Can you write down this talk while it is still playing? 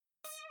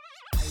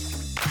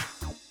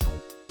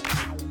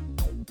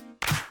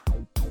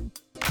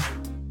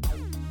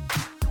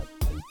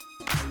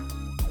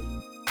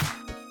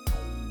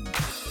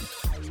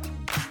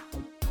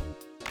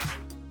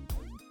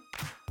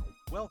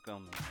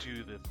Welcome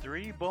to the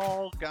Three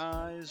Bald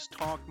Guys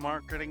Talk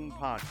Marketing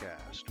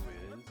Podcast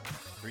with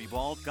Three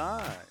Bald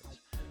Guys.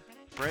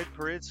 Fred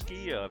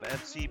Paritsky of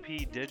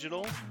FCP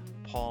Digital,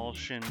 Paul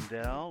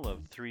Schindel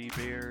of Three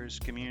Bears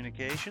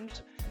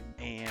Communications,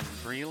 and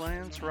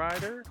freelance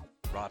writer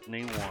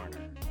Rodney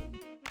Warner.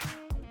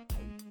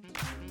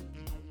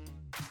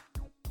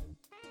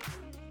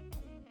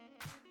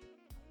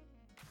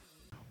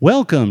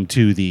 Welcome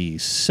to the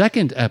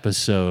second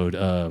episode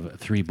of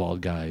Three Bald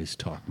Guys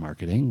Talk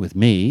Marketing with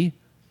me,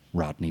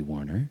 Rodney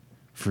Warner,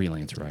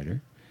 freelance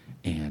writer,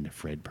 and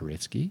Fred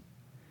Paritsky,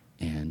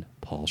 and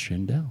Paul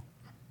Schindel.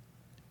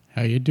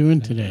 How you doing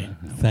today?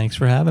 Thanks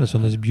for having us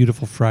on this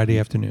beautiful Friday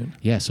afternoon.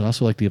 Yes, I'd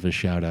also like to give a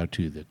shout out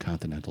to the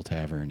Continental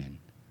Tavern in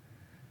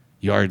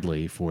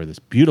Yardley for this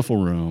beautiful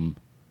room,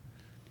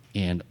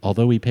 and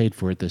although we paid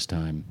for it this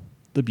time,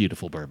 the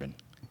beautiful bourbon.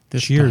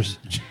 Cheers.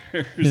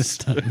 This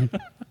time.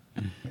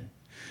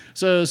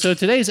 So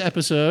today's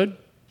episode.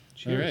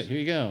 Cheers. All right, here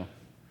you go.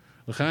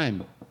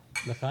 L'chaim.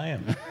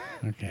 L'chaim.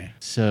 Okay.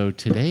 So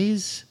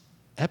today's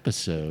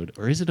episode,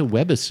 or is it a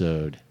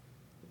webisode?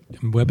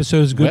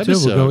 Webisode is good too.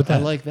 We'll go with that.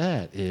 I like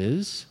that.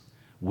 Is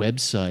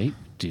website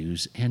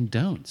do's and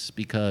don'ts,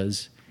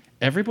 because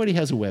everybody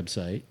has a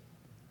website,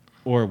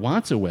 or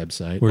wants a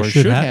website, or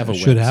should have a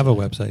website. Should have a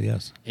website.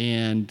 Yes.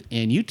 And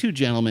you two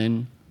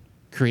gentlemen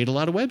create a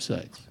lot of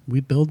websites. We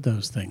build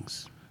those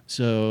things.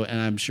 So, and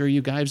I'm sure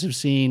you guys have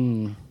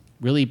seen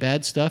really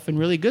bad stuff and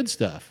really good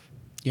stuff.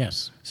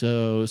 Yes.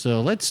 So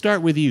let's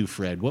start with you,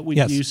 Fred. What would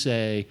you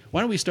say?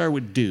 Why don't we start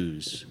with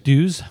do's?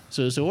 Do's.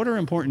 So what are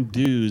important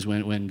do's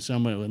when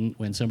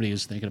somebody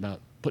is thinking about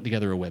putting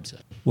together a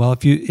website? Well,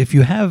 if you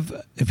don't have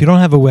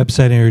a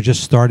website and you're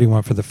just starting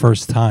one for the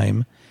first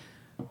time,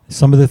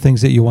 some of the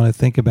things that you want to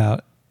think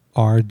about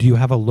are: do you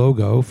have a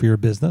logo for your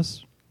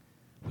business,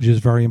 which is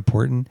very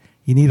important.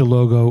 You need a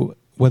logo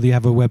whether you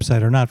have a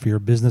website or not, for your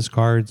business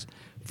cards,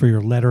 for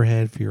your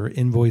letterhead, for your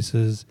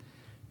invoices,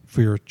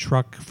 for your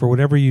truck, for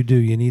whatever you do.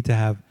 You need to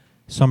have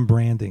some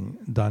branding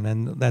done,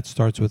 and that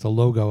starts with a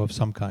logo of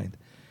some kind.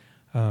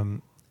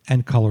 And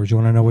colors. You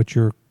want to know what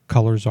your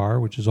colors are,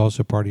 which is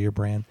also part of your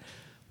brand.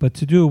 But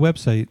to do a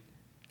website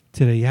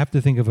today, you have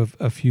to think of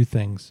a few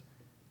things.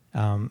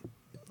 And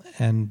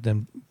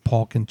then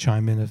Paul can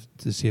chime in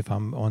to see if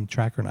I'm on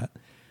track or not.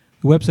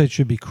 The website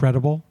should be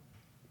credible.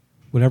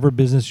 Whatever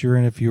business you're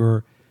in, if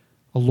you're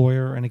a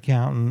lawyer, an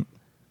accountant,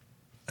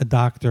 a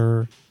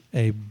doctor,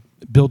 a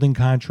building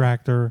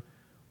contractor,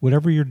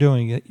 whatever you're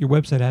doing, your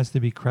website has to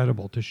be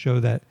credible to show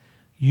that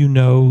you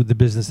know the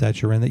business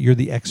that you're in, that you're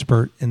the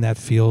expert in that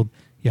field.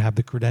 You have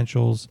the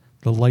credentials,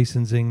 the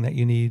licensing that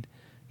you need.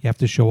 You have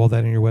to show all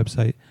that on your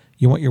website.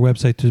 You want your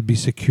website to be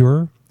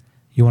secure.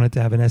 You want it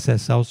to have an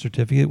SSL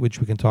certificate, which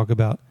we can talk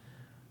about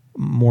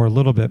more a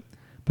little bit.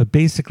 But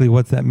basically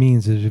what that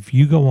means is if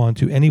you go on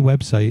to any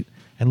website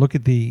and look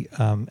at the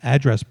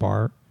address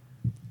bar,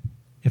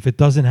 if it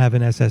doesn't have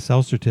an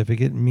SSL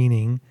certificate,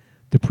 meaning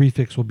the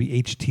prefix will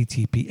be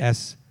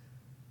HTTPS://.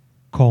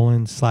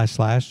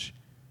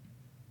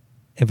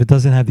 If it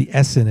doesn't have the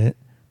S in it,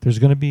 there's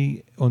going to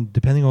be,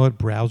 depending on what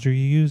browser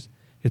you use,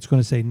 it's going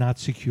to say not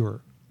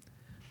secure.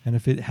 And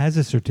if it has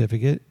a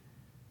certificate,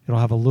 it'll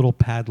have a little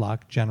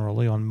padlock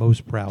generally on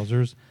most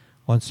browsers.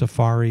 On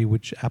Safari,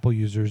 which Apple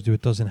users do,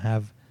 it doesn't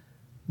have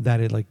that.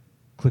 It like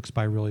clicks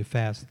by really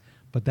fast.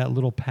 But that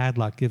little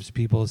padlock gives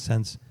people a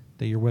sense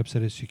that your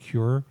website is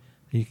secure.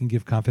 You can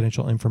give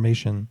confidential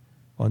information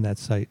on that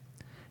site.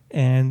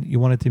 And you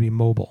want it to be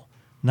mobile.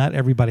 Not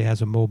everybody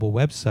has a mobile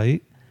website,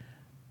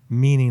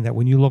 meaning that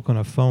when you look on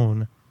a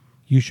phone,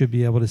 you should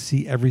be able to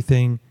see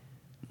everything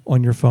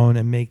on your phone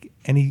and make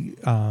any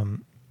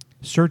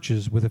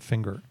searches with a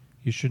finger.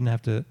 You shouldn't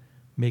have to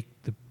make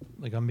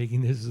I'm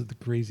making this is the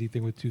crazy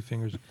thing with two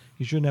fingers.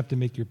 You shouldn't have to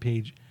make your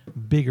page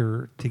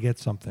bigger to get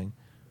something.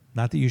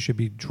 Not that you should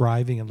be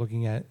driving and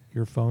looking at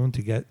your phone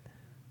to get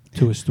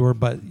to a store,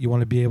 but you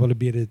want to be able to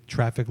be at a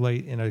traffic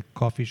light in a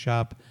coffee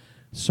shop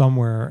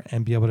somewhere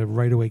and be able to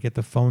right away get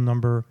the phone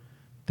number,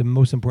 the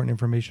most important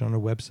information on a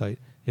website.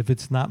 If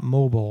it's not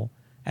mobile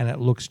and it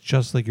looks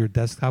just like your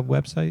desktop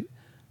website,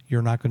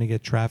 you're not going to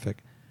get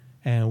traffic.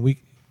 And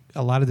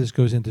a lot of this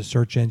goes into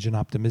search engine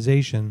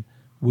optimization,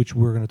 which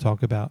we're going to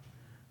talk about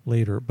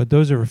later. But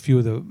those are a few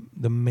of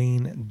the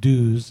main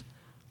do's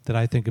that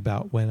I think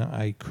about when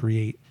I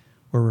create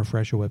or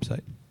refresh a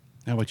website.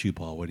 How about you,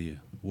 Paul? What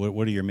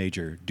are your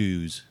major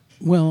do's?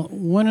 Well,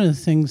 one of the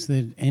things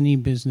that any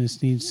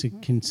business needs to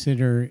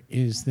consider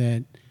is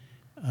that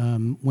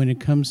when it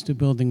comes to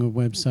building a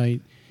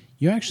website,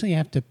 you actually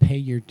have to pay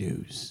your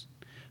dues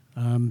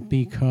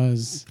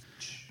because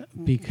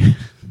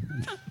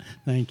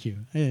thank you.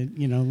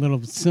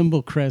 Little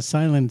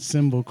silent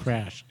cymbal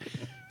crash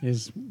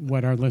is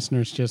what our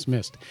listeners just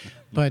missed.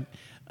 But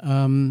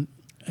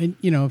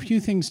a few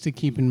things to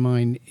keep in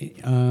mind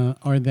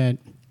are that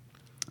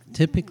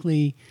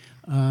typically.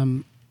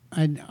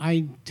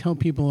 I tell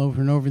people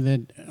over and over that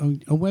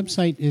a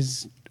website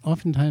is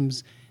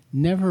oftentimes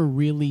never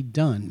really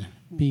done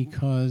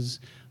because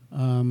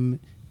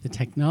the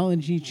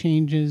technology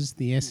changes,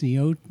 the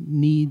SEO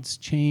needs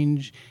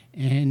change,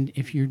 and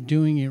if you're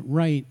doing it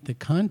right, the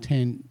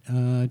content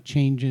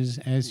changes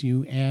as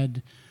you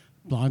add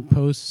blog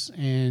posts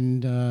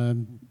and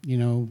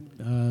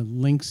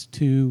links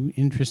to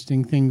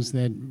interesting things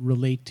that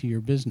relate to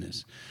your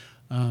business.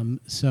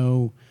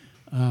 So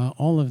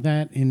all of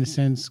that, in a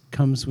sense,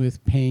 comes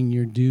with paying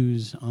your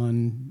dues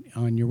on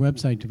your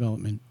website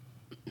development.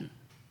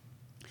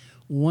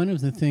 One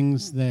of the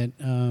things that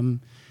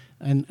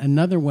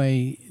another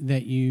way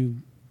that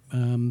you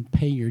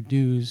pay your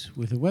dues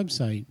with a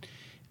website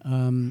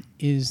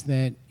is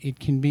that it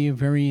can be a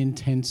very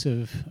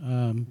intensive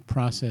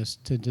process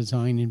to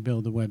design and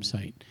build a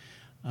website.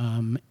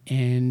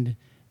 And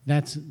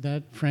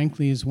that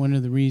frankly is one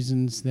of the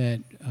reasons that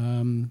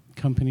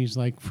companies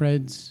like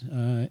Fred's,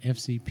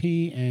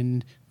 FCP,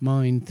 and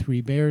mine,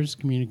 Three Bears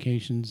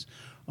Communications,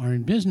 are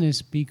in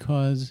business,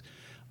 because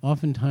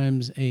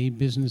oftentimes a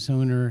business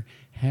owner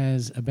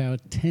has about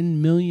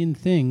 10 million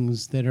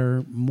things that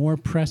are more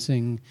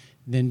pressing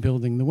than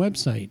building the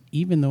website,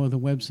 even though the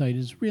website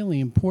is really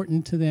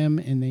important to them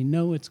and they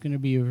know it's going to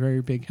be a very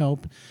big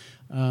help.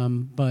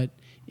 But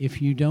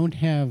if you don't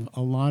have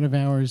a lot of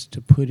hours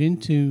to put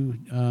into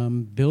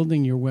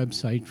building your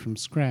website from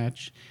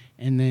scratch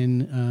and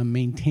then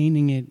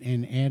maintaining it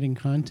and adding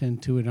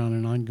content to it on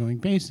an ongoing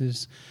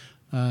basis,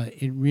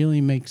 it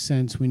really makes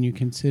sense when you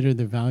consider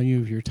the value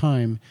of your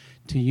time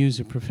to use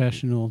a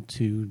professional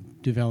to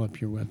develop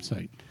your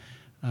website.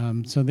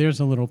 So there's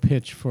a little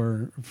pitch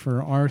for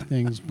our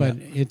things, but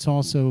it's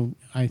also,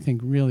 I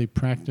think, really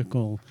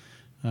practical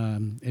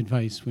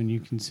advice when you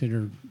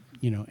consider,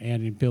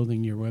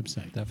 building your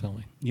website.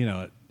 Definitely.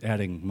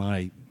 Adding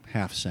my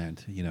half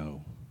cent,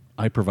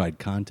 I provide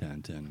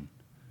content, and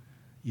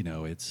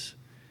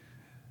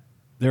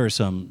there are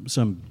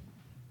some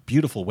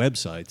beautiful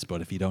websites, but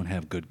if you don't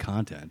have good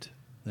content,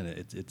 then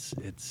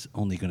it's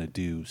only going to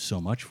do so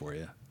much for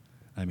you.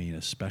 I mean,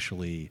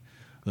 especially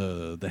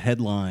the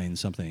headline,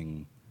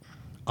 something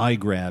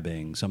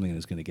eye-grabbing, something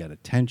that's going to get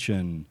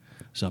attention,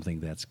 something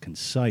that's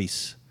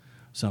concise,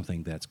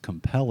 something that's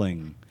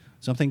compelling,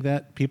 something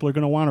that people are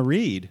going to want to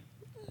read.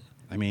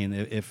 I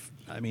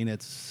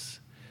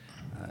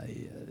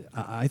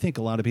think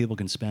a lot of people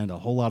can spend a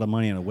whole lot of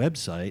money on a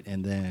website,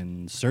 and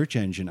then search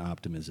engine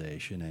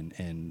optimization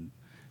and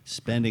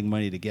spending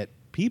money to get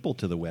people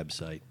to the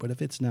website. But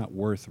if it's not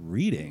worth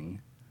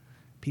reading,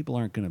 people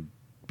aren't going to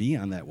be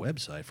on that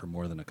website for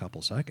more than a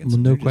couple seconds.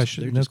 Well, no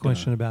question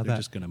about that. They're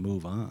just going to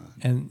move on.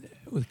 And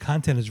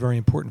content is very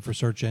important for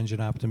search engine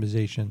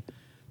optimization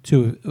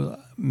too.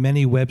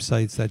 Many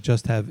websites that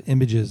just have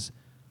images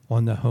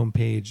on the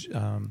homepage,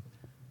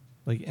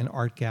 like an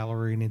art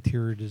gallery, an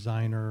interior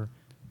designer,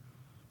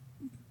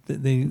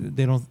 they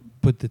don't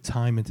put the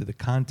time into the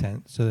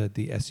content so that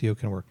the SEO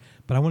can work.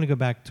 But I want to go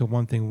back to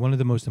one thing. One of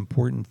the most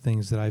important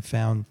things that I've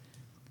found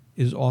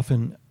is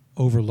often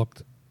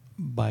overlooked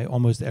by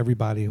almost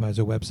everybody who has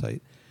a website,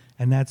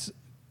 and that's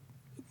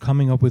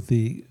coming up with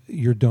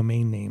your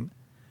domain name.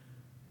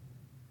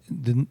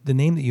 The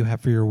name that you have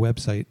for your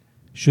website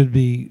should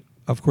be,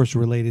 of course,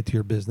 related to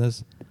your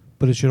business,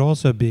 but it should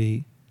also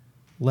be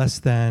less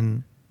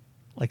than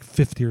like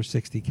 50 or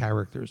 60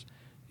 characters.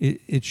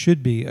 It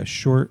should be a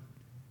short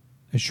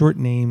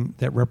name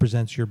that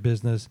represents your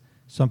business,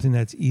 something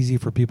that's easy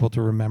for people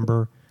to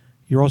remember.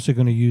 You're also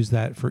going to use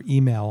that for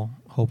email,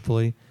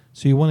 hopefully.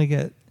 So you want to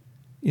get,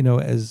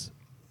 as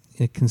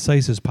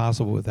concise as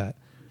possible with that.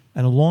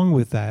 And along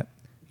with that,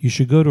 you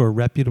should go to a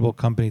reputable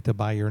company to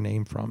buy your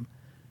name from.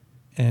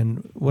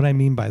 And what I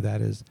mean by that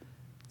is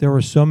there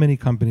are so many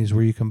companies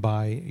where you can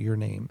buy your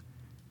name.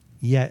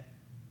 Yet,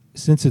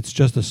 since it's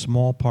just a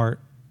small part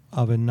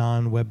of a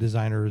non-web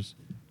designer's,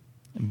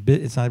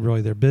 it's not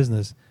really their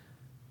business,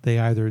 they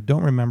either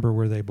don't remember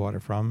where they bought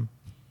it from,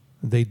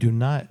 they do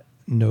not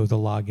know the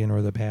login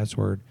or the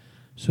password.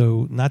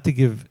 So not to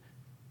give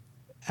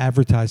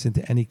advertising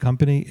to any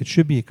company, it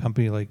should be a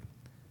company like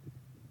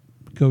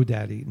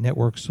GoDaddy,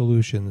 Network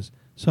Solutions,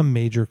 some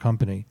major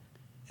company.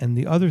 And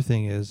the other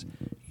thing is,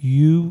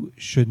 you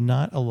should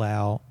not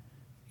allow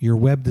your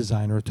web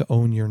designer to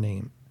own your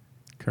name.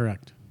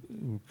 Correct.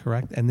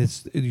 And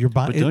it's your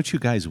But don't you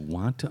guys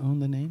want to own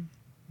the name?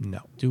 No.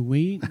 Do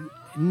we?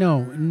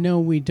 No,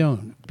 we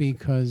don't,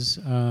 because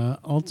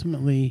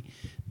ultimately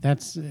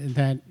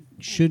that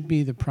should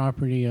be the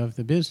property of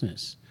the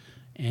business,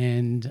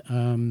 and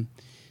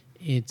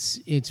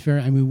it's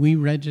very. I mean, we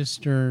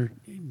register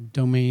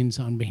domains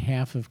on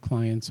behalf of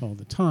clients all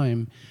the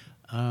time,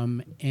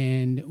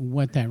 and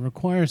what that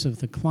requires of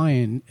the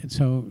client.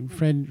 So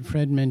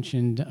Fred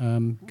mentioned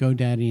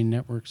GoDaddy and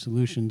Network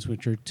Solutions,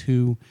 which are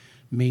two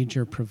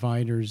major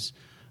providers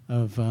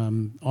of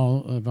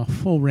a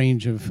full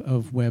range of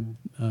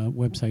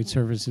website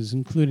services,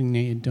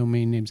 including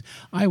domain names.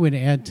 I would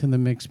add to the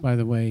mix, by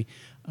the way,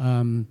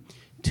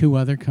 two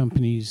other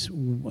companies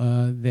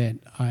that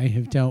I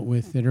have dealt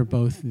with that are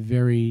both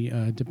very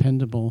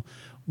dependable.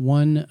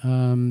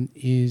 One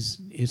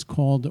is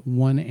called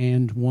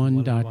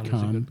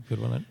oneandone.com,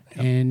 good one.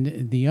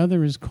 and the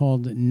other is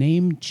called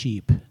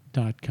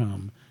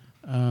namecheap.com.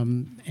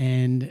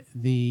 and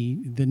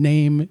the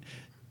name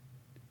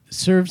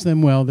serves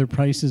them well. Their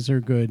prices are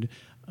good,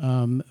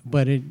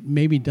 but it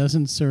maybe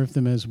doesn't serve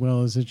them as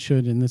well as it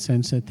should, in the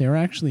sense that they're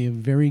actually a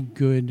very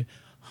good,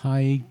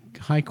 high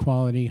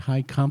quality,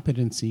 high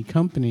competency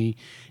company,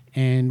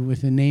 and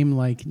with a name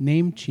like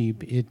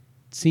Namecheap, it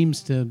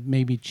seems to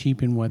maybe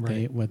cheapen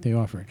what they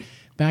offer.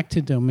 Back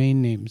to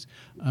domain names.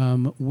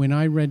 When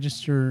I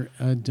register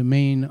a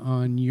domain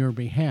on your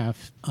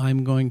behalf,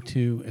 I'm going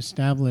to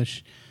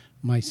establish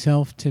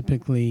myself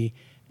typically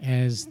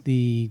as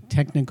the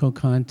technical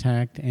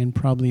contact and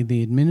probably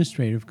the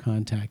administrative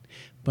contact,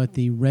 but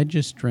the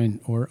registrant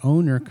or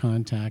owner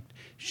contact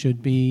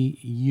should be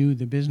you,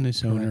 the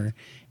business owner.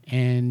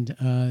 And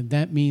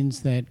that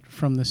means that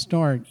from the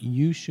start,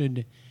 you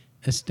should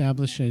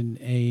establish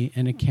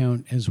an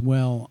account as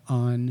well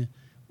on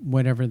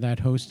whatever that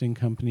hosting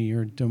company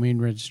or domain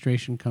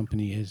registration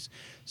company is,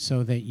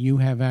 so that you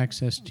have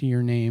access to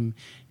your name.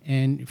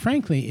 And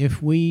frankly,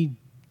 if we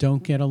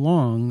don't get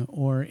along,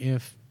 or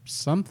if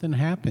something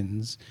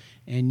happens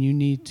and you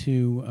need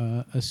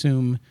to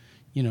assume,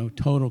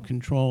 total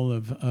control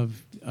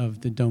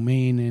of the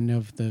domain and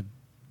of the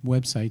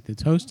website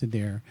that's hosted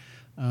there,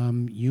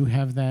 you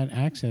have that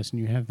access and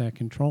you have that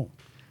control.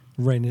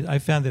 Right. And I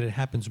found that it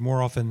happens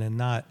more often than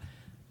not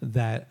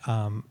that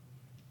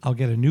I'll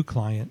get a new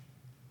client,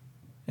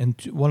 and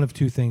one of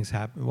two things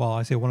happen. Well,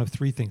 I say one of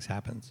three things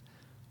happens.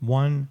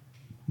 One,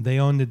 they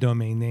own the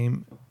domain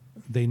name.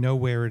 They know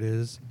where it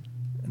is.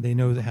 They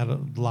know how to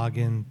log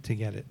in to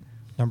get it.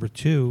 Number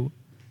two,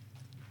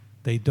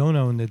 they don't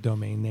own the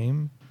domain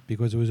name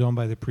because it was owned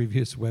by the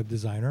previous web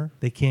designer.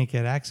 They can't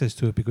get access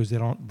to it because they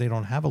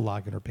don't have a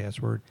login or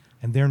password,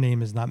 and their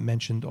name is not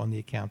mentioned on the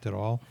account at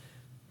all.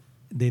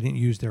 They didn't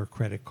use their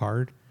credit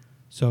card.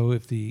 So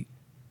if the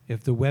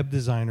web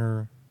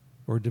designer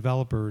or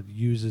developer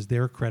uses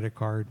their credit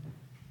card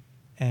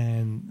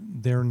and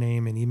their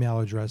name and email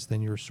address,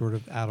 then you're sort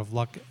of out of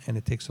luck, and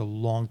it takes a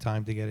long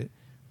time to get it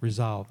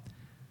resolved.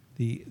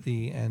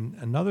 And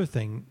another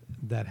thing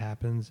that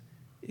happens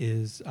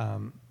is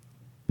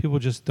people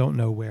just don't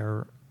know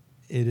where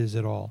it is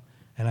at all.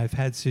 And I've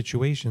had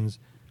situations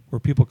where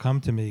people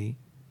come to me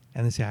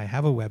and they say, I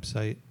have a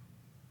website,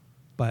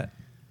 but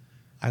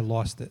I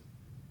lost it.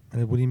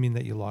 And what do you mean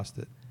that you lost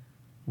it?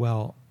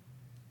 Well,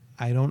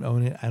 I don't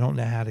own it. I don't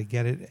know how to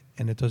get it,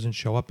 and it doesn't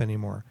show up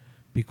anymore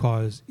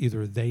because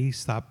either they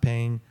stopped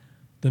paying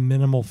the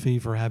minimal fee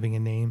for having a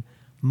name.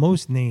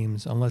 Most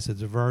names, unless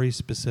it's very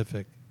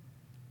specific,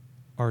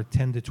 are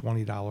 $10 to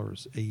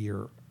 $20 a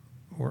year,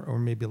 or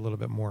maybe a little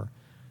bit more.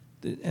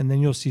 And then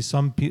you'll see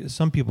some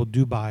people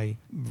do buy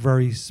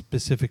very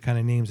specific kind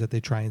of names that they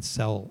try and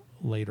sell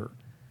later,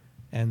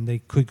 and they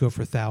could go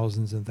for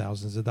thousands and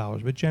thousands of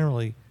dollars. But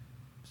generally,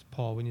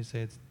 Paul, when you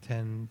say it's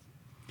 10,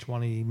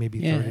 20, maybe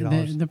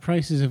 $30. The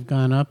prices have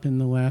gone up in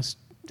the last,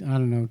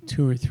 2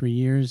 or 3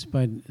 years,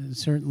 but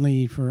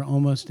certainly for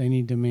almost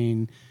any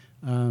domain,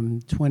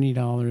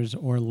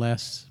 $20 or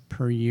less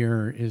per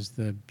year is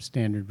the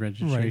standard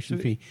registration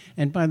fee.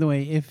 And by the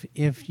way,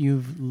 if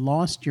you've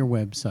lost your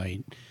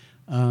website,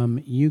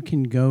 you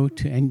can go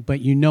to,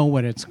 but you know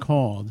what it's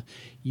called,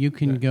 you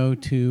can go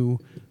to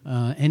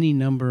any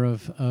number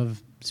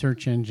of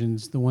search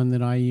engines. The one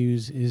that I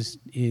use is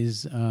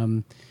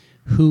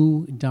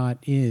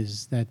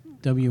who.is, that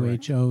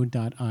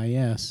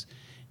who.is,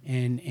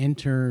 and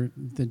enter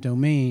the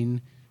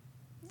domain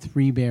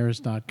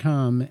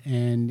 3bears.com,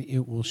 and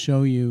it will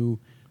show you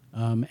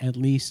at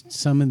least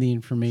some of the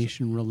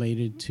information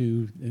related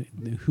to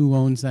who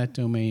owns that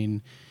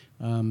domain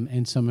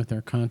and some of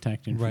their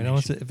contact information. Right.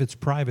 Unless if it's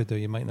private, though,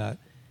 you might not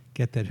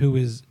get that. Who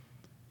is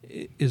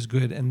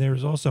good. And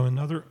there's also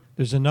another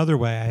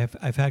way.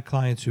 I've had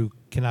clients who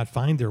cannot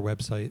find their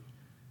website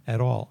at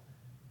all.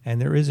 And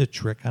there is a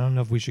trick. I don't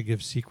know if we should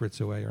give secrets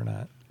away or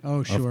not.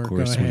 Oh, sure. Of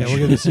course. Go ahead. Yeah,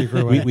 we'll give a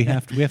secret away. we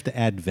have to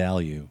add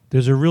value.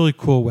 There's a really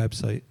cool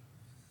website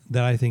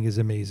that I think is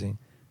amazing.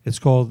 It's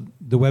called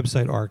the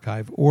Website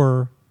Archive,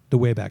 or the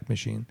Wayback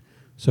Machine.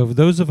 So for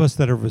those of us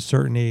that are of a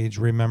certain age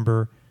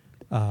remember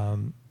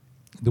the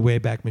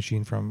Wayback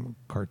Machine from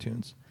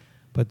cartoons.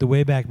 But the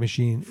Wayback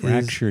Machine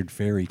Fractured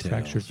Fairy Tales.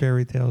 Fractured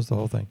Fairy Tales, the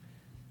whole thing.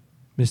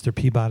 Mr.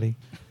 Peabody.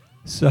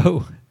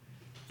 So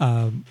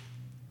on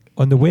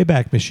the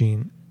Wayback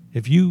Machine,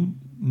 if you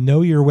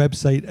know your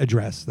website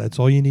address, that's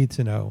all you need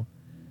to know,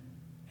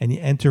 and you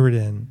enter it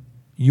in,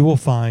 you will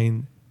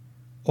find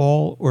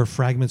all or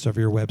fragments of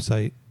your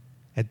website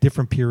at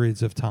different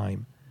periods of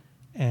time.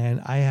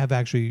 And I have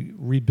actually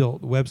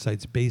rebuilt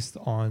websites based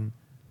on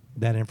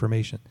that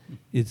information.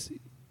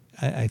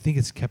 I think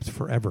it's kept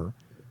forever.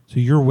 So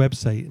your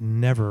website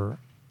never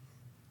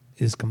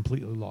is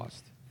completely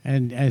lost.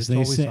 And as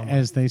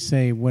they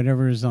say,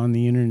 whatever is on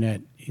the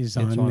internet is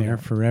on there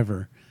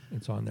forever.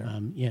 It's on there.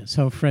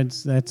 So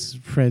that's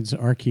Fred's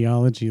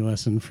archaeology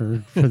lesson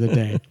for the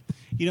day.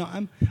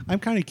 I'm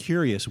kind of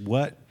curious,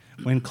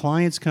 when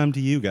clients come to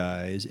you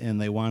guys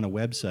and they want a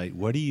website,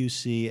 what do you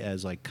see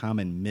as like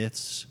common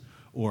myths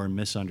or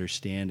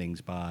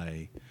misunderstandings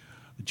by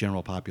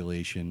general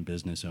population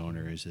business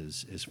owners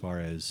as far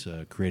as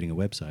creating a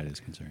website is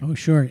concerned? Oh,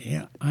 sure.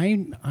 Yeah, I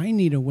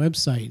need a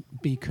website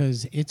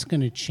because it's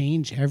going to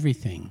change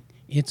everything.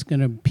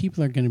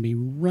 People are going to be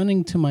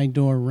running to my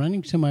door,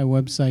 running to my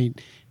website,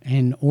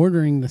 and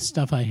ordering the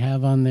stuff I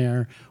have on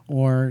there,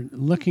 or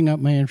looking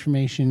up my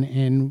information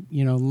and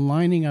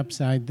lining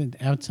outside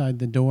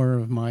the door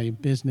of my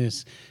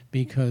business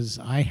because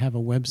I have a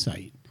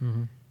website.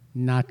 Mm-hmm.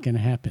 Not going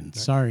to happen.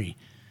 Sorry.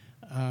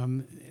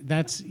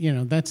 That's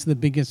the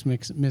biggest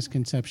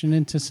misconception,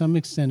 and to some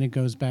extent, it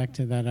goes back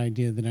to that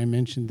idea that I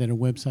mentioned that a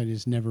website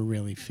is never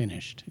really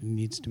finished. It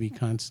needs to be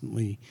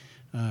constantly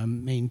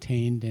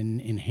maintained and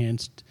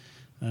enhanced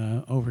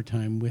over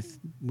time with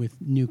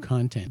new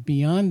content.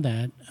 Beyond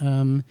that,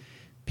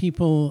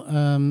 people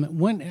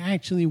one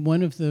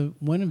of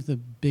the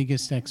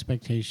biggest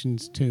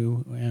expectations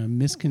to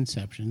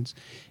misconceptions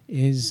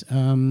is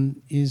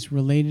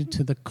related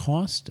to the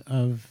cost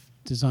of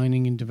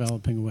designing and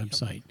developing a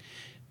website.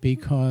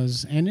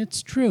 Because, and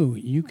it's true,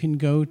 you can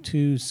go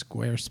to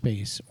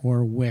Squarespace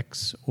or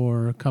Wix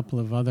or a couple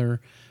of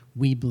other,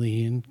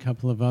 Weebly and a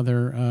couple of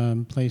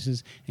other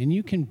places, and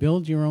you can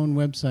build your own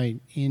website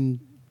in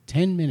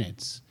 10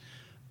 minutes,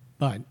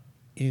 but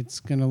it's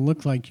going to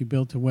look like you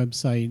built a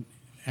website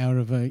out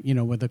of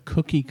with a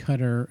cookie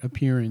cutter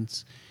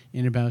appearance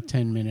in about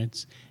 10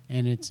 minutes,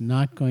 and it's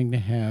not going to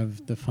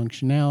have the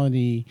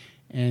functionality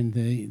and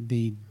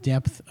the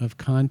depth of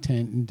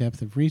content and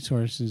depth of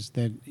resources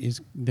that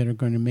are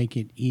going to make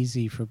it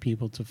easy for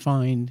people to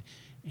find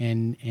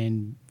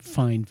and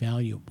find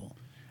valuable.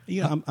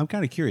 I'm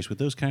kind of curious with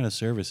those kind of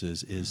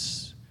services.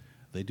 Is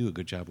they do a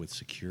good job with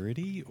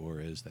security, or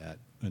is that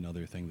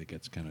another thing that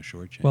gets kind of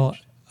shortchanged? Well,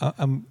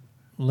 I'm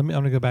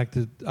going to go back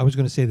to. I was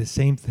going to say the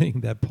same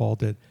thing that Paul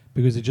did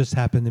because it just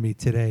happened to me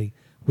today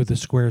with the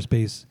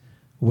Squarespace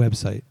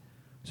website.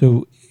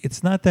 So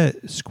it's not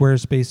that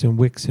Squarespace and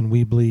Wix and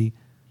Weebly,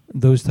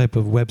 those type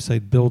of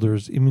website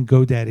builders, even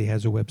GoDaddy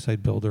has a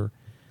website builder.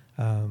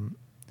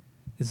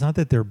 It's not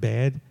that they're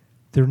bad.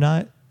 They're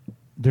not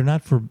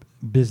for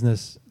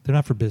business. They're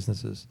not for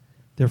businesses.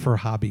 They're for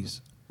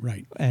hobbies.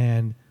 Right.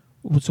 And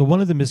so one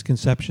of the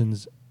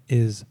misconceptions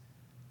is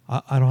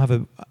I don't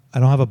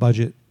have a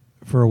budget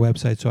for a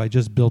website, so I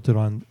just built it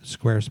on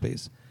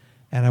Squarespace,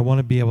 and I want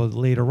to be able to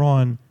later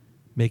on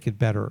make it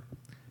better.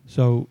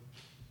 So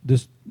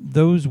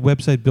those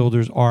website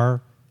builders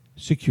are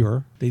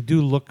secure. They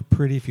do look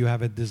pretty if you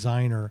have a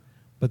designer,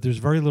 but there's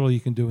very little you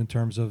can do in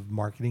terms of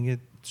marketing it,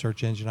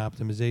 search engine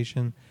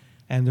optimization,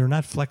 and they're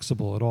not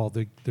flexible at all.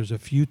 There's a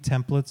few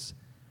templates,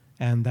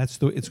 and it's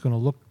going to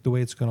look the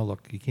way it's going to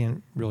look. You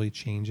can't really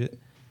change it.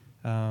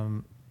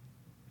 And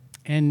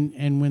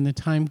when the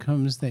time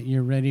comes that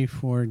you're ready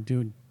for,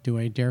 do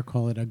I dare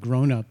call it a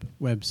grown-up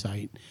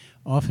website,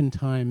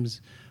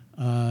 oftentimes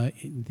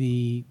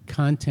the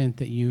content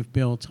that you've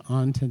built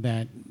onto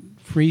that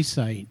free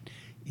site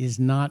is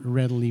not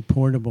readily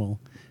portable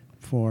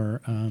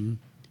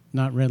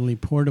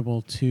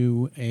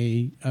to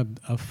a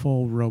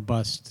full,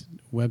 robust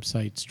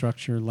website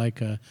structure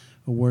like a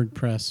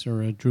WordPress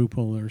or a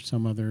Drupal or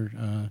some other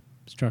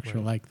structure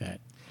like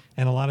that.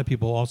 And a lot of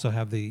people also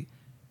have the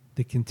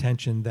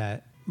contention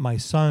that my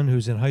son,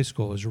 who's in high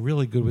school, is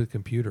really good with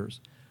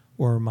computers,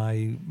 or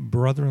my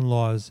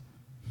brother-in-law's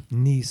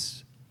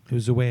niece,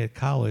 who's away at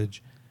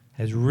college,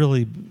 has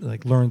really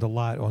learned a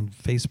lot on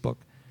Facebook.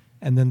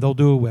 And then they'll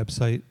do a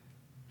website,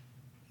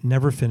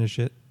 never finish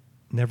it,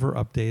 never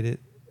update it.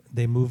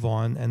 They move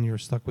on, and you're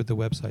stuck with the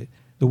website.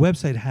 The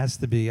website has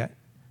to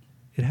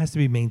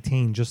be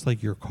maintained just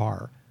like your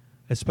car,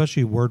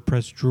 especially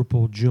WordPress,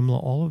 Drupal,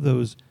 Joomla. All of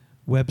those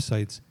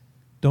websites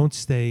don't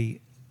stay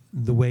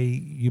the way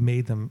you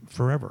made them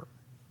forever.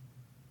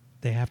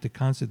 They have to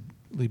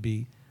constantly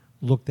be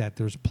looked at.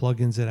 There's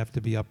plugins that have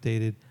to be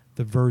updated.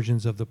 The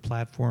versions of the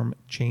platform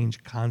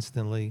change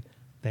constantly.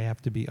 They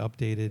have to be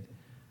updated.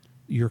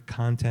 Your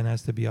content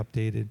has to be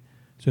updated.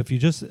 So if you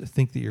just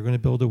think that you're going to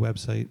build a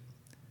website,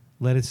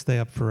 let it stay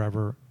up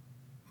forever.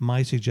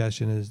 My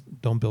suggestion is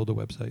don't build a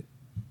website.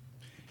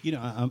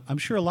 I'm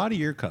sure a lot of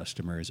your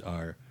customers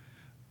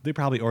they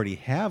probably already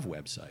have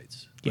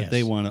websites, but Yes.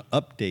 they want to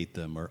update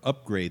them or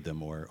upgrade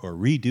them or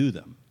redo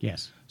them.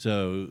 Yes.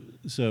 So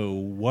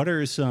what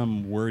are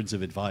some words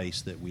of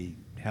advice that we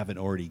haven't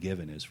already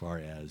given as far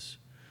as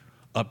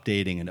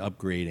updating and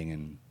upgrading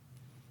and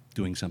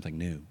doing something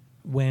new?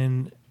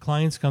 When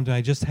clients come to me,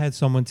 I just had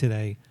someone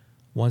today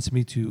wants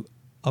me to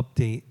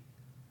update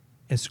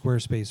a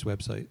Squarespace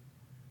website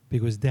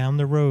because down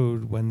the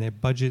road, when their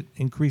budget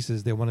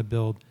increases, they want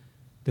to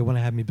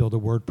have me build a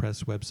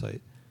WordPress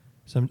website.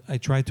 So I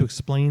tried to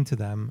explain to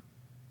them,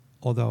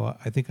 although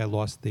I think I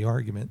lost the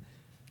argument,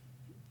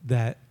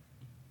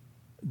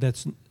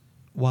 that's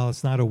while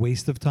it's not a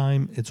waste of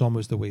time, it's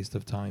almost a waste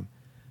of time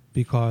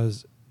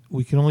because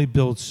we can only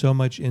build so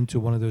much into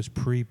one of those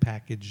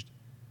pre-packaged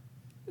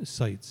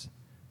sites.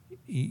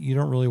 You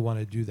don't really want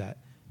to do that.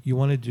 You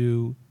want to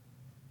do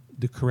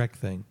the correct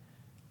thing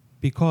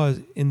because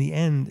in the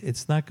end,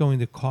 it's not going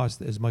to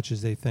cost as much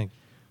as they think.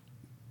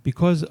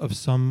 Because of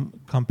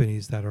some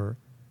companies that are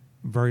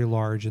very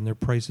large and their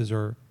prices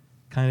are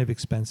kind of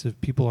expensive.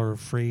 People are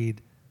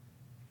afraid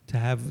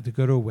to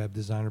go to a web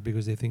designer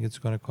because they think it's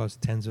going to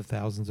cost tens of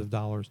thousands of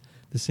dollars.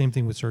 The same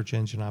thing with search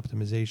engine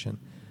optimization.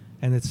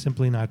 And it's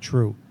simply not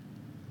true.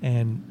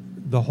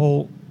 And the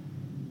whole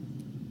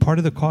part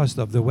of the cost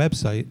of the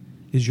website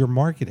is your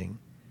marketing.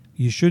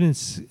 You shouldn't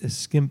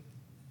skimp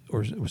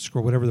or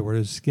scroll, whatever the word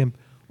is, skimp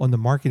on the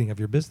marketing of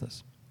your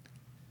business.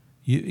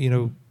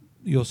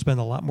 You'll spend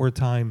a lot more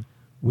time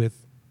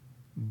with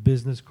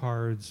business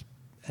cards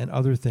and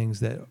other things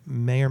that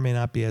may or may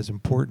not be as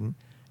important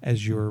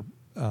as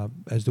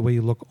as the way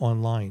you look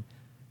online.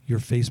 Your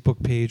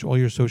Facebook page, all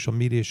your social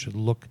media should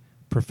look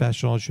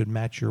professional, should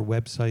match your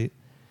website.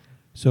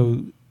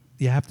 So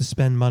you have to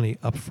spend money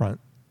up front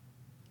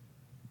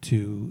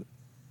to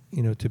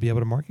be able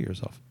to market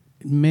yourself.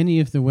 Many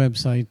of the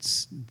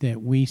websites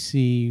that we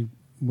see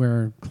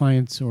where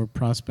clients or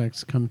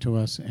prospects come to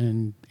us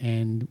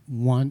and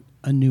want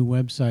a new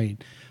website,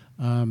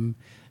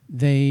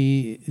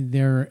 they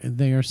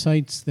are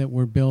sites that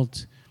were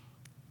built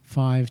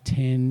 5,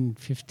 10,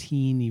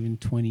 15, even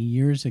 20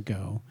 years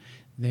ago.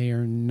 They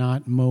are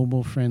not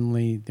mobile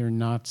friendly. They're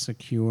not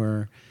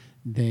secure.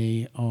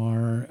 They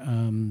are,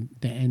 and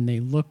they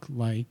look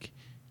like,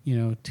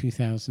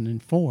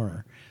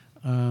 2004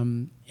 or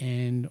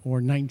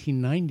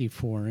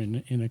 1994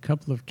 in a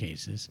couple of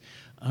cases.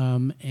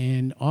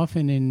 And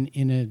often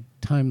in a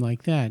time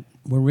like that,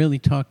 we're really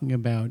talking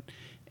about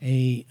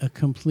a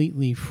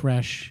completely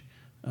fresh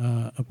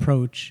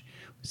approach.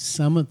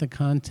 Some of the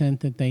content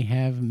that they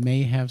have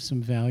may have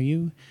some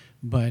value,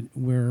 but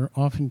we're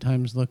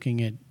oftentimes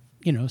looking at,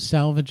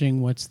 salvaging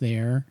what's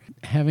there,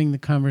 having the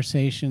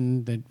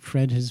conversation that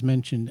Fred has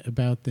mentioned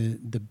about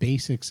the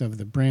basics of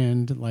the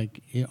brand,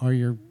 like are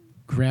your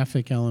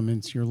graphic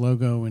elements, your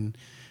logo and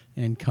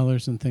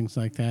colors and things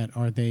like that,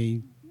 are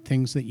they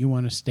things that you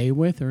want to stay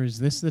with, or is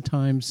this the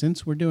time,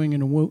 since we're doing a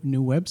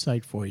new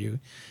website for you,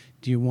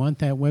 do you want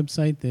that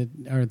website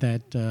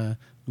that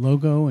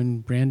logo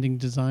and branding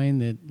design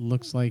that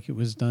looks like it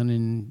was done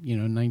in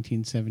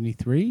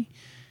 1973?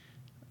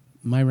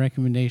 My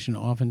recommendation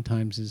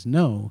oftentimes is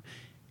no.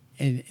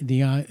 And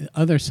the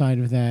other side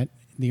of that,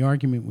 the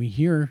argument we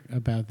hear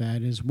about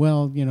that is,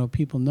 well,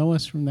 people know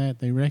us from that,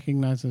 they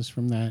recognize us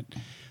from that,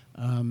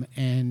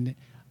 and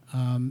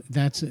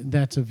that's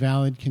a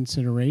valid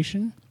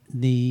consideration.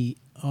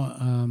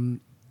 When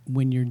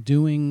you're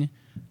doing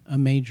a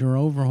major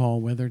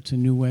overhaul, whether it's a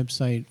new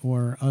website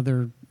or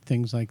other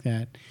things like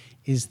that,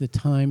 is the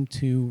time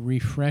to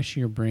refresh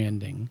your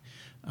branding.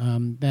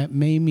 That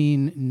may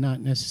mean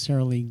not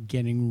necessarily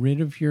getting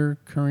rid of your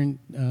current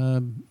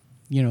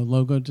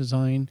logo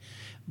design,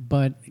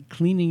 but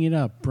cleaning it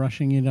up,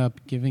 brushing it up,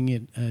 giving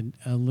it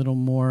a little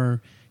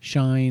more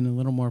shine, a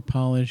little more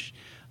polish.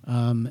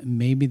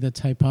 Maybe the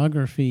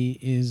typography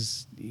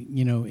is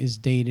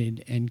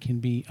dated and can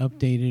be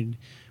updated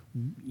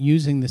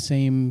using the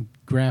same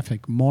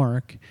graphic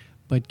mark,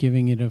 but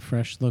giving it a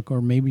fresh look. Or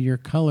maybe your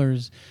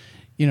colors,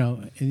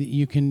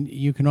 you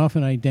can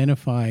often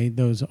identify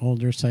those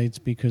older sites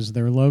because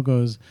their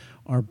logos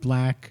are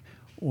black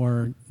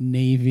or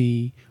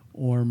navy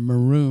or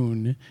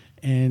maroon,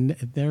 and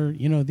they're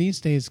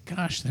these days,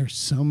 gosh, there's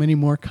so many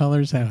more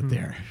colors out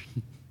there.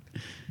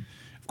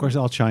 Of course,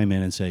 I'll chime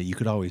in and say you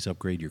could always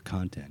upgrade your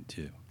content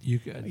too. You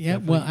could, yeah,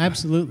 well,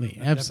 absolutely.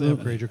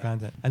 Upgrade your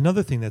content.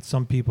 Another thing that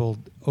some people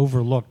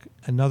overlook,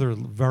 another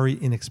very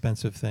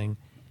inexpensive thing,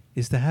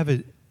 is to have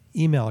an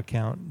email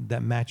account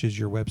that matches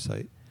your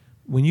website.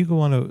 When you go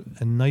on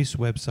a nice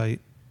website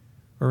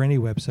or any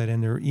website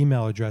and their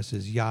email address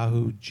is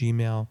Yahoo,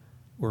 Gmail,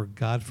 or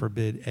God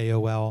forbid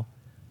AOL,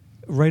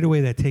 right away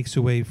that takes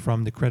away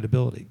from the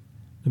credibility.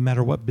 No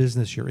matter what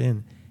business you're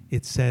in,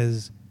 it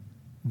says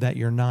that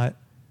you're not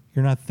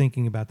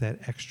thinking about that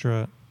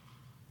extra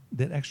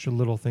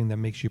little thing that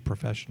makes you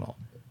professional.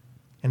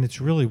 And it's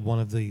really one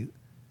of the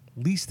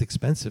least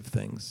expensive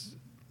things,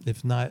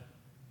 if not.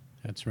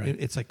 That's right.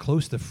 It's like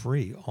close to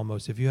free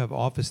almost. If you have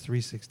Office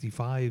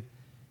 365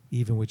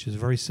 even, which is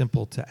very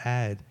simple to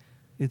add,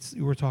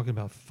 we're talking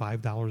about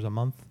 $5 a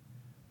month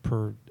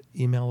per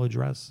email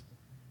address.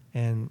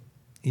 And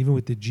even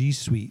with the G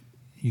Suite,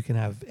 you can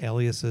have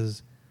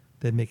aliases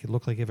that make it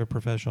look like you have a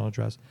professional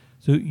address.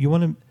 So you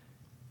want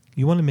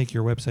to make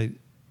your website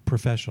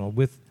professional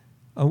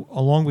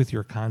along with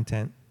your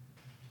content,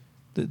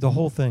 the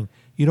whole thing.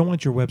 You don't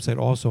want your website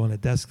also on a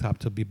desktop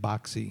to be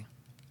boxy.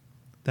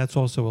 That's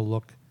also a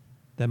look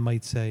that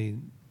might say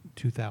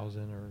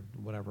 2000 or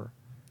whatever.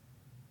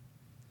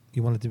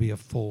 You want it to be a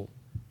full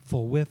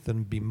width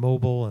and be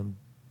mobile and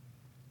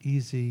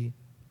easy.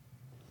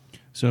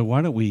 So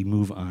why don't we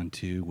move on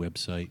to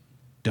website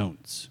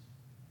don'ts?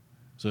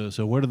 So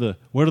what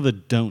are the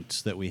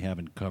don'ts that we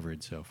haven't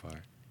covered so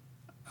far?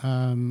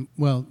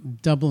 Well,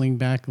 doubling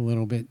back a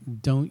little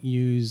bit, don't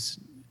use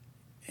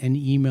an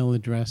email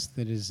address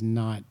that is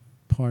not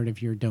part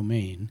of your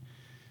domain.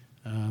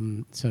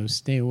 So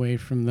stay away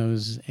from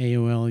those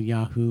AOL,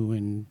 Yahoo,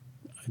 and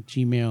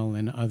Gmail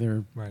and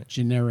other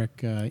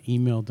generic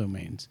email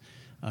domains.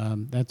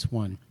 That's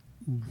one.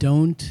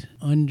 Don't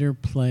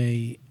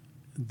underplay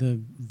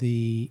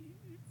the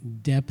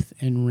depth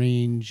and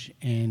range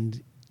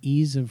and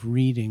ease of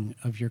reading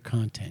of your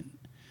content.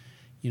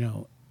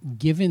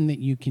 Given that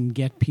you can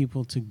get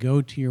people to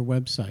go to your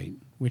website,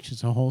 which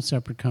is a whole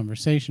separate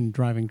conversation,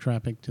 driving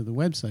traffic to the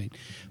website,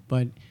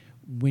 but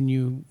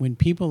when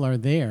people are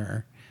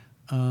there,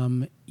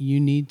 you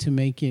need to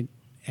make it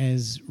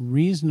as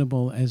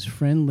reasonable, as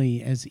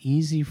friendly, as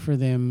easy for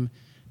them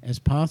as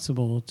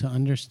possible to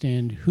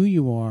understand who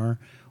you are,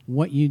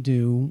 what you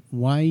do,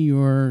 why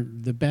you're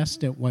the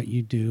best at what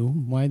you do,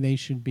 why they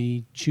should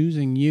be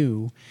choosing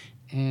you.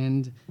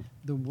 And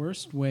the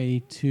worst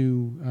way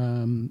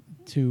to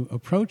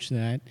approach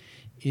that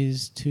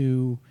is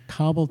to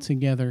cobble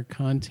together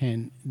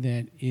content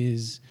that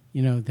is,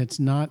 that's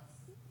not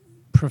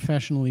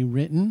professionally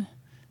written,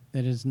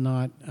 that is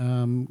not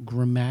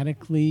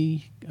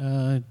grammatically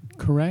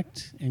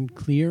correct and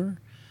clear.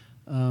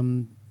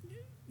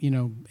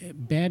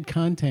 Bad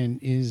content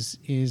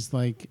is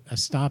like a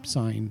stop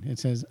sign. It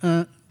says,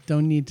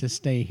 don't need to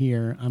stay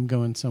here. I'm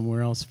going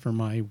somewhere else for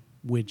my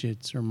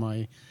widgets or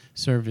my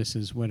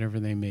services, whatever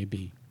they may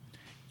be.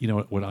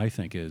 What I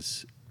think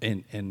is,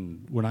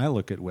 and when I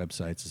look at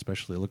websites,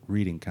 especially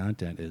reading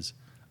content, is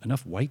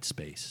enough white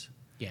space.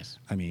 Yes.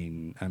 I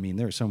mean,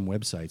 there are some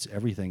websites,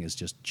 everything is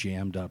just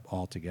jammed up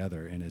all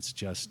together, and it's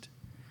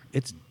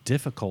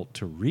difficult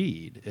to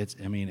read. It's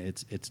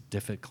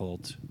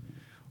difficult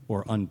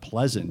or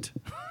unpleasant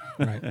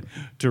Right.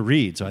 to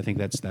read. So I think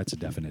that's a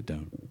definite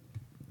don't.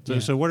 So, Yeah.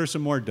 so what are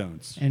some more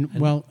don'ts?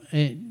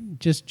 And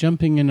just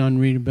jumping in on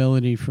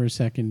readability for a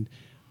second,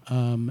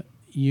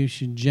 you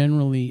should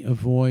generally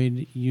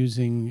avoid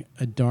using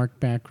a dark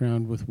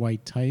background with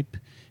white type,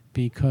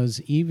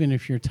 because even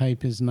if your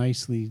type is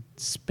nicely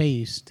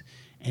spaced,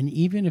 and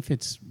even if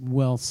it's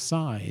well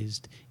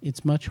sized,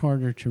 it's much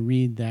harder to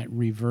read that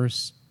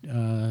reverse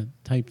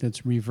type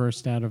that's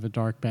reversed out of a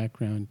dark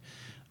background.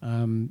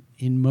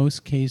 In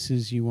most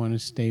cases, you want to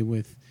stay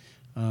with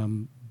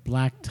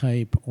black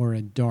type or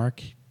a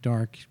dark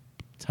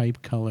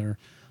type color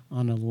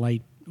on a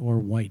light or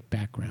white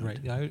background. Right.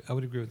 Yeah, I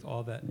would agree with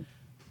all that.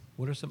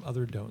 What are some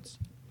other don'ts?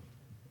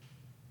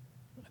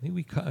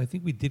 I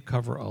think we did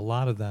cover a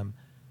lot of them,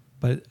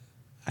 but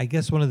I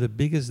guess one of the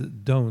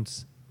biggest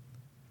don'ts,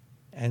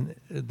 and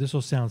this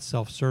will sound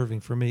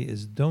self-serving for me,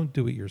 is don't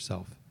do it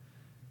yourself.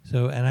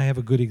 So, and I have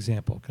a good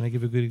example. Can I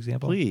give a good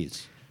example?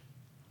 Please.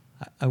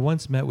 I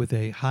once met with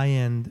a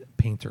high-end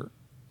painter.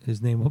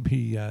 His name will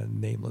be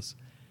nameless,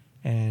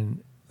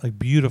 and like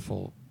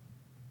beautiful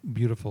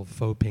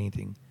faux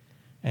painting.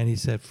 And he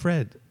said,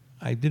 "Fred,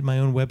 I did my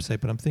own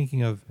website, but I'm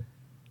thinking of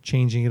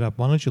changing it up.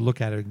 Why don't you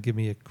look at it and give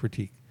me a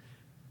critique?"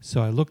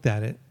 So I looked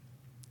at it,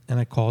 and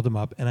I called him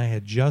up, and I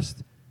had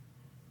just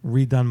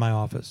redone my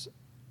office.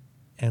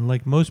 And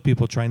like most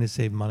people trying to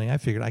save money, I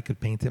figured I could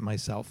paint it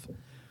myself.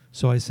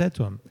 So I said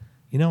to him,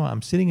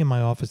 I'm sitting in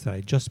my office that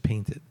I just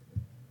painted.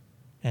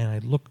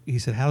 And he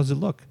said, "How does it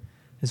look?"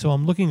 And so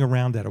I'm looking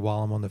around at it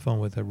while I'm on the phone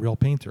with a real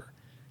painter.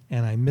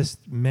 And I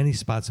missed many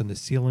spots on the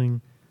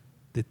ceiling.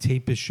 The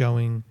tape is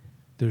showing.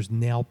 There's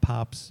nail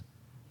pops.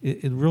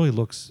 It really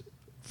looks,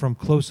 from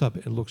close up,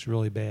 it looks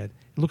really bad.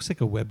 It looks like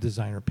a web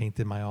designer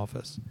painted my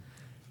office.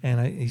 And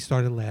he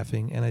started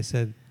laughing. And I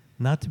said,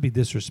 not to be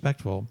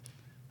disrespectful,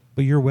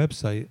 but your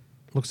website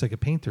looks like a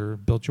painter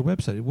built your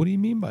website. What do you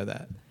mean by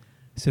that?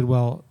 He said,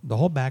 well, the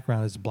whole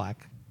background is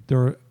black. There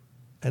are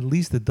at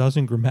least a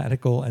dozen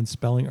grammatical and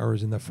spelling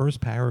errors in the first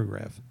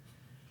paragraph,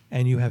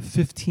 and you have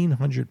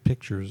 1,500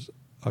 pictures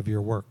of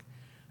your work.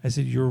 I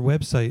said, your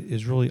website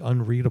is really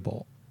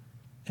unreadable.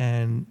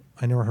 And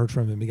I never heard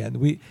from him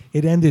again.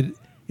 It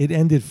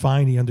ended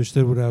fine. He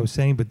understood what I was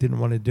saying, but didn't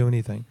want to do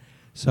anything.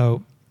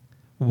 So,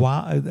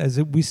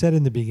 as we said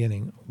in the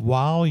beginning,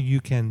 while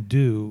you can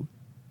build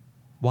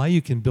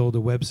a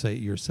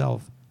website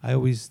yourself, I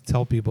always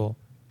tell people,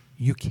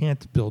 you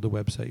can't build a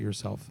website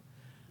yourself.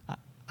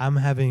 I'm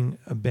having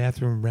a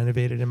bathroom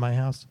renovated in my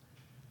house.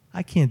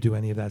 I can't do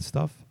any of that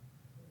stuff.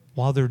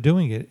 While they're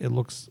doing it, it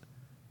looks,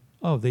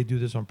 they do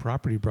this on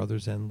Property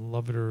Brothers and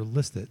love it or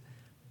list it.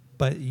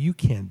 But you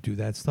can't do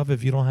that stuff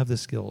if you don't have the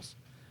skills.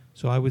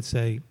 So I would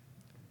say,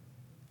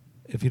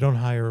 if you don't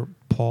hire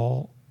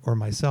Paul or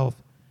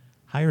myself,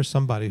 hire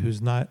somebody who's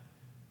not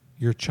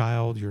your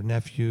child, your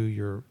nephew,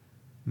 your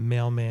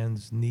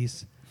mailman's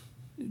niece.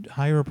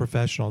 Hire a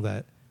professional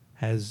that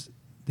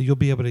you'll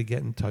be able to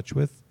get in touch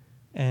with.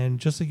 And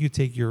just like you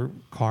take your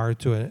car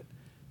to a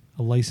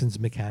licensed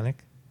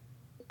mechanic,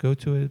 go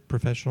to a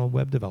professional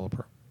web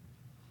developer.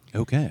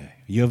 Okay.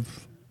 You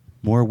have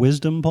more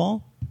wisdom,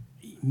 Paul?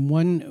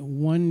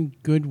 One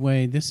good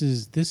way. This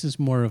is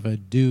more of a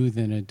do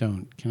than a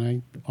don't. Can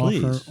I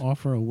Please.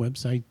 offer a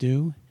website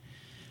do?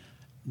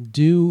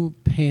 Do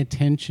pay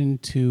attention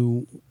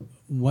to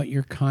what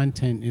your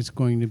content is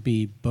going to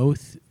be,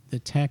 both the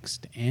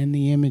text and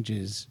the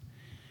images,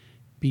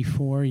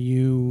 before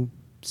you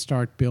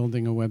start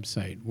building a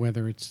website,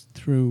 whether it's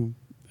through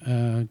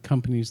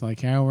companies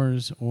like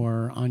ours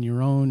or on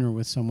your own or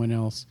with someone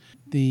else.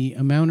 The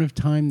amount of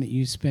time that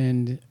you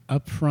spend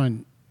up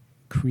front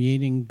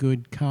creating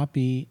good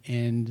copy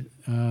and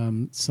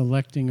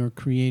selecting or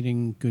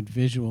creating good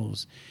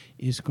visuals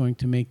is going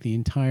to make the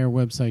entire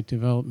website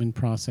development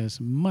process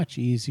much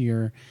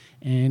easier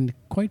and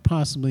quite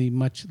possibly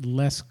much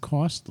less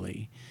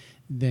costly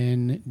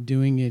than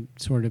doing it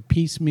sort of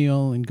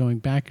piecemeal and going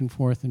back and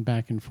forth and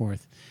back and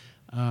forth.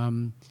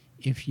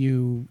 If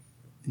you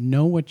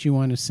know what you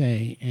want to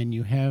say and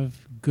you have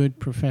good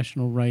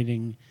professional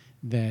writing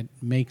that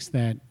makes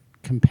that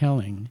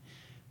compelling,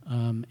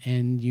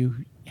 and you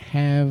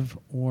have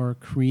or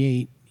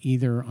create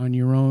either on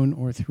your own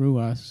or through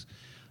us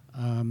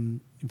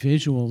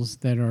visuals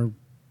that are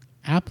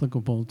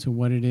applicable to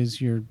what it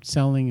is you're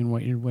selling and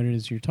what it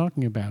is you're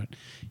talking about,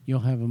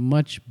 you'll have a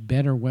much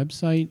better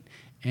website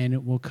and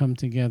it will come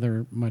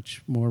together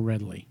much more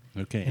readily.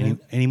 Okay.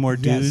 Any more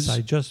dues? Yes,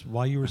 I just,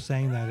 while you were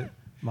saying that,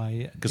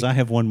 Because I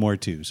have one more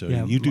too. So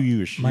you do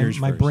yours my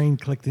first. brain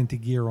clicked into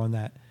gear on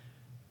that.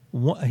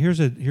 Here's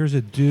a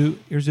do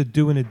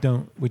and a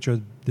don't, which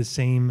are the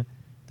same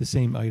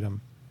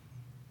item.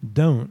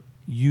 Don't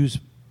use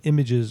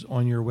images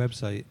on your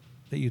website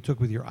that you took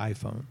with your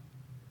iPhone.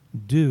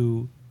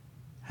 Do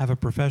have a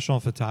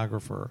professional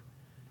photographer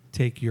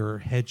take your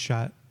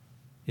headshot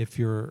if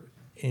you're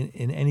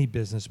in any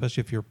business,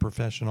 especially if you're a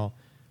professional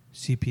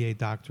CPA,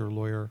 doctor,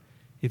 lawyer.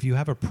 If you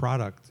have a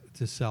product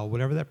to sell,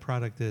 whatever that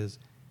product is,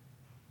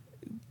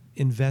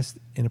 invest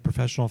in a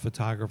professional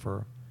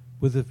photographer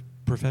with a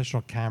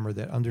professional camera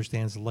that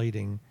understands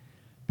lighting,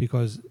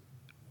 because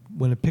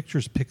when a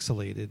picture's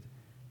pixelated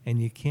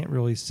and you can't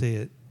really see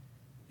it,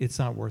 it's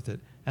not worth it.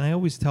 And I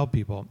always tell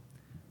people,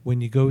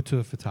 when you go to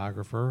a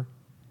photographer,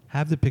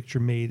 have the picture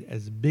made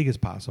as big as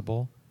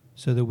possible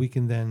so that we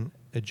can then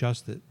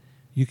adjust it.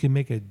 You can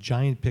make a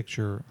giant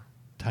picture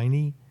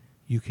tiny.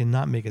 You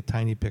cannot make a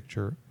tiny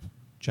picture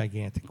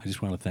gigantic. I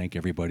just want to thank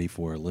everybody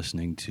for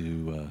listening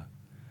to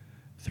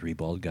Three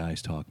Bald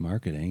Guys Talk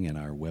Marketing and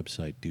our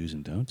website Do's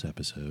and Don'ts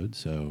episode.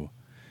 So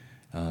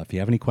if you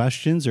have any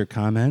questions or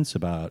comments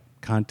about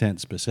content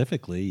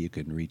specifically, you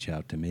can reach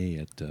out to me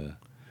at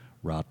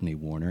Rodney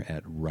Warner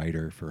at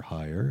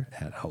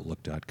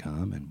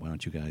writerforhire@outlook.com. And why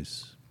don't you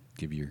guys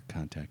give your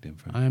contact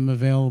info? I'm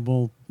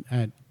available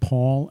at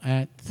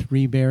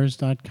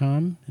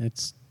paul@threebears.com.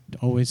 It's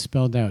always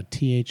spelled out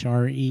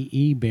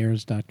THREE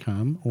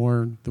bears.com,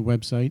 or the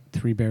website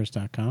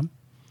threebears.com.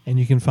 And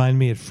you can find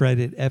me at Fred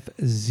at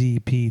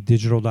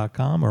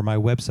fzpdigital.com or my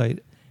website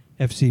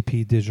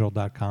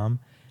fzpdigital.com.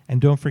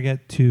 And don't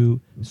forget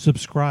to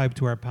subscribe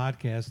to our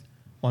podcast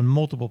on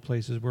multiple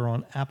places. We're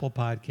on Apple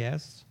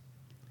Podcasts.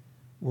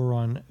 We're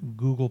on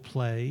Google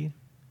Play.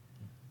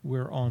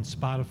 We're on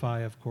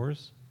Spotify, of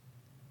course,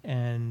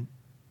 and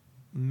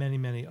many,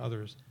 many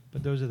others.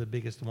 But those are the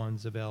biggest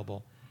ones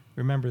available.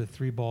 Remember, the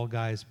Three Bald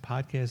Guys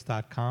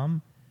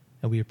podcast.com,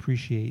 and we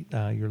appreciate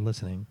your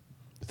listening.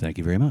 Thank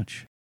you very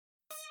much.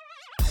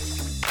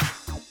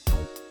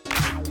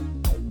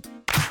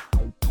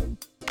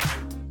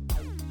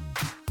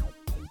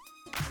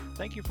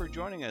 Thank you for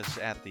joining us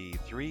at the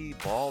Three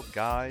Bald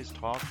Guys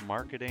Talk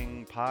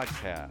Marketing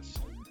podcast.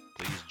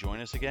 Please join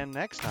us again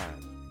next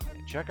time.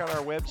 And check out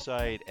our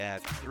website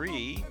at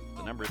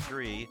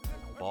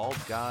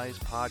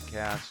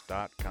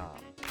 3baldguyspodcast.com.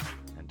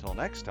 Until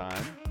next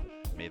time,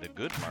 may the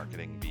good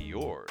marketing be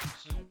yours.